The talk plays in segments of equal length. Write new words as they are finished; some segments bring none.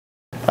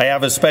I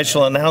have a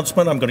special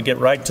announcement. I'm going to get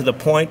right to the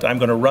point. I'm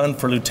going to run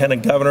for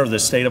Lieutenant Governor of the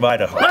state of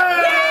Idaho.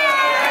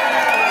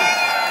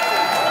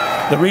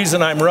 The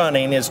reason I'm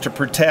running is to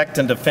protect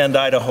and defend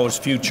Idaho's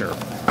future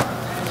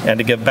and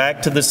to give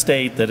back to the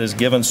state that has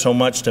given so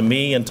much to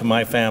me and to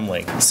my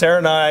family. Sarah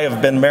and I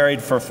have been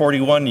married for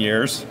 41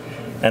 years,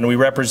 and we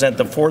represent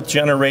the fourth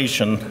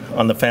generation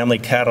on the family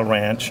cattle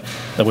ranch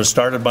that was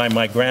started by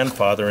my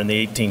grandfather in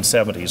the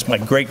 1870s, my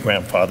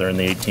great-grandfather in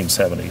the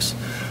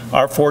 1870s.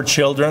 Our 4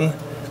 children,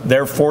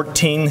 their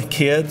 14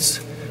 kids,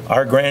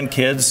 our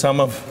grandkids, some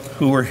of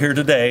who are here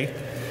today,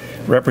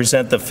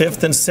 represent the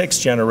 5th and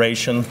 6th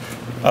generation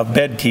of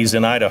Bedkes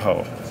in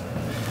Idaho.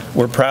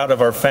 We're proud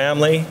of our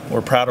family, we're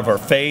proud of our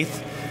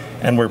faith,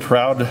 and we're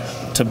proud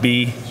to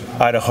be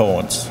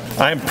Idahoans.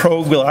 I'm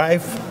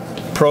pro-life,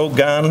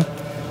 pro-gun,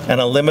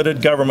 and a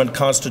limited government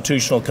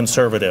constitutional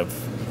conservative.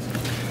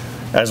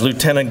 As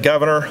Lieutenant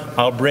Governor,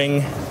 I'll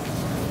bring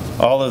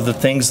all of the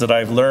things that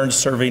I've learned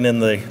serving in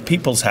the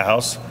People's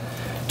House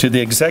to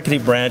the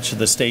executive branch of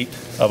the state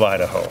of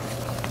Idaho.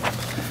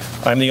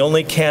 I'm the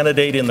only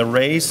candidate in the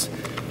race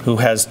who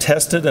has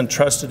tested and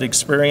trusted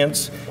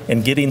experience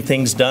in getting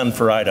things done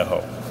for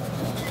Idaho.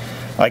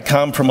 I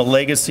come from a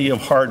legacy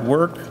of hard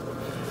work,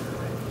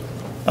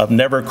 of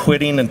never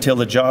quitting until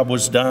the job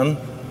was done,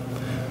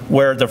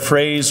 where the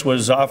phrase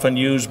was often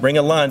used, bring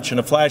a lunch and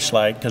a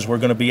flashlight because we're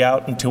going to be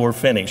out until we're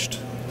finished.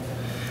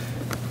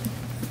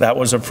 That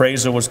was a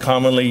phrase that was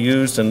commonly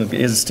used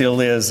and still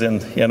is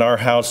in our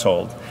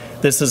household.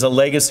 This is a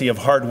legacy of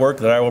hard work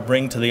that I will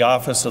bring to the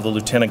office of the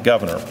Lieutenant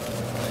Governor.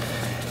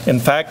 In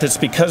fact, it's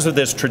because of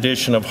this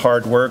tradition of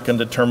hard work and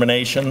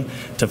determination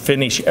to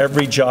finish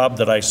every job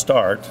that I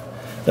start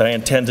that I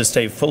intend to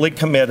stay fully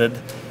committed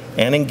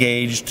and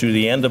engaged to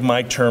the end of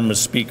my term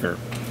as Speaker.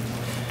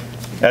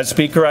 As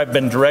Speaker, I've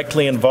been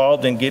directly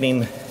involved in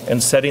getting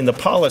and setting the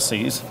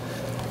policies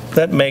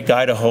that make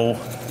Idaho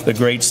the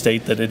great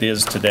state that it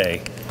is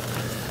today.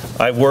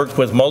 I've worked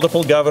with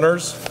multiple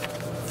governors,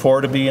 4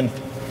 to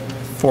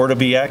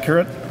be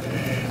accurate,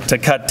 to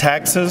cut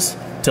taxes,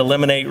 to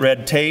eliminate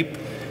red tape,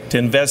 to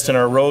invest in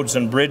our roads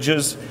and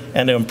bridges,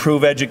 and to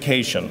improve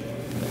education.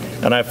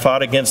 And I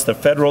fought against the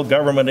federal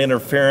government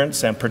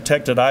interference and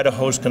protected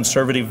Idaho's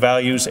conservative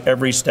values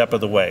every step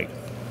of the way.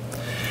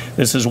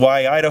 This is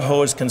why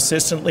Idaho is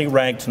consistently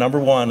ranked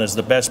 #1 as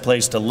the best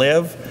place to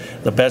live,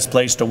 the best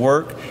place to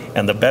work,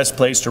 and the best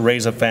place to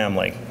raise a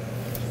family.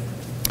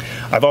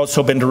 I've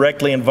also been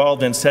directly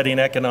involved in setting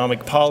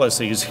economic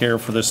policies here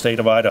for the state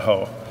of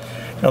Idaho.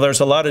 Now,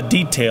 there's a lot of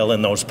detail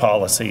in those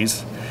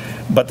policies,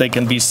 but they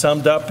can be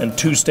summed up in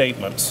 2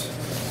 statements.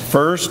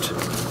 First,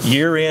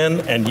 year in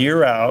and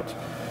year out,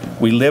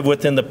 we live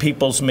within the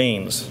people's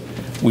means.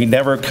 We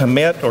never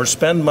commit or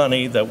spend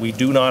money that we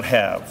do not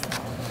have.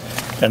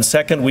 And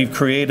second, we've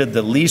created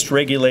the least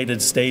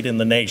regulated state in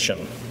the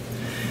nation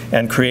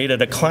and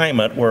created a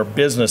climate where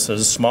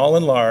businesses, small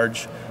and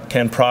large,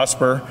 can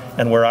prosper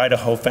and where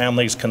Idaho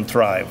families can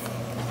thrive.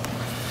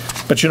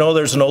 But you know,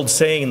 there's an old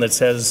saying that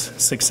says,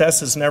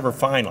 success is never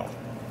final.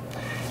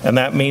 And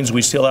that means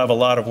we still have a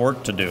lot of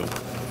work to do.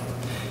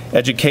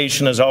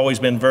 Education has always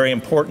been very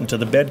important to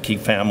the Bedke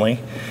family,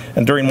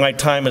 and during my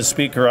time as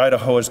Speaker,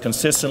 Idaho has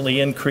consistently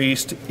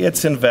increased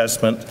its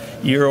investment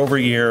year over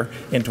year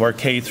into our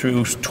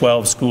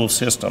K-12 school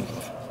system.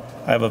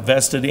 I have a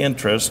vested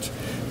interest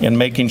in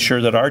making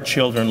sure that our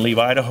children leave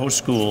Idaho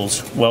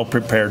schools well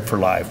prepared for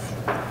life.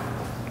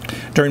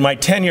 During my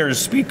tenure as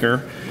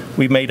Speaker,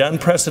 we've made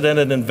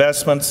unprecedented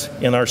investments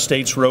in our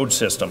state's road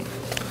system.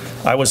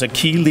 I was a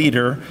key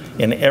leader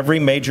in every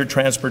major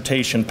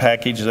transportation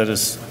package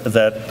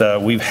that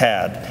we've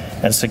had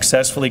and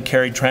successfully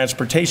carried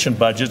transportation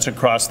budgets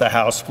across the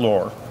House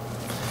floor.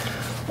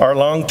 Our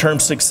long-term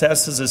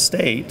success as a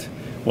state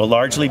will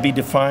largely be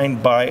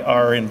defined by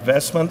our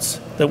investments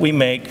that we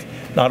make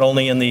not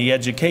only in the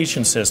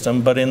education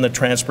system but in the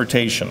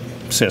transportation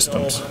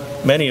systems.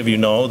 Many of you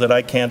know that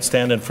I can't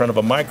stand in front of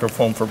a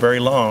microphone for very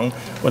long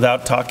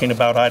without talking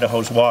about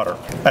Idaho's water.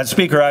 As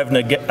Speaker,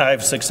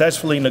 I've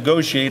successfully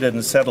negotiated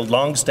and settled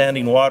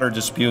long-standing water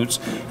disputes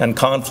and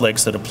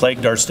conflicts that have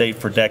plagued our state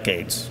for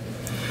decades.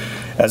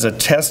 As a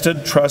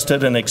tested,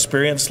 trusted, and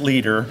experienced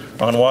leader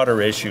on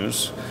water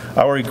issues,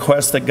 I will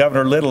request that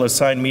Governor Little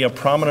assign me a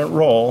prominent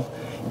role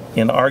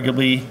in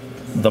arguably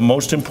the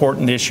most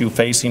important issue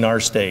facing our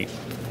state.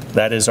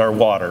 That is our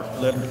water.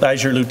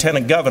 As your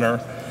Lieutenant Governor,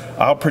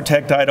 I'll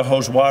protect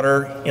Idaho's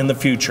water in the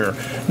future,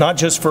 not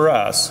just for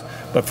us,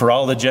 but for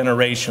all the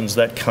generations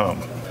that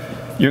come.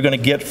 You're going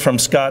to get from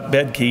Scott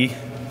Bedke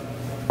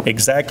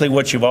exactly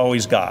what you've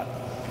always got: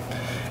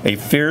 a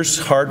fierce,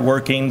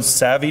 hard-working,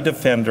 savvy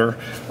defender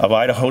of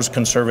Idaho's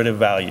conservative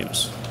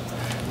values,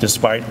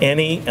 despite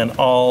any and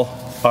all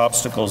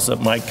obstacles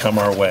that might come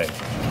our way.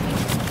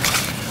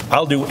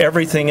 I'll do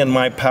everything in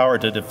my power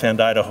to defend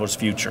Idaho's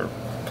future.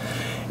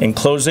 In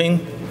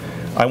closing,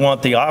 I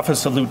want the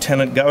office of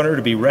Lieutenant Governor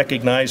to be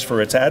recognized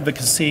for its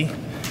advocacy,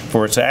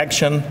 for its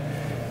action,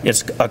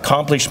 its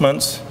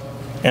accomplishments,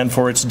 and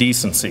for its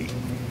decency.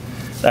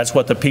 That's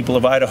what the people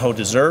of Idaho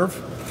deserve,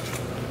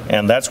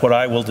 and that's what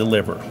I will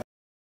deliver.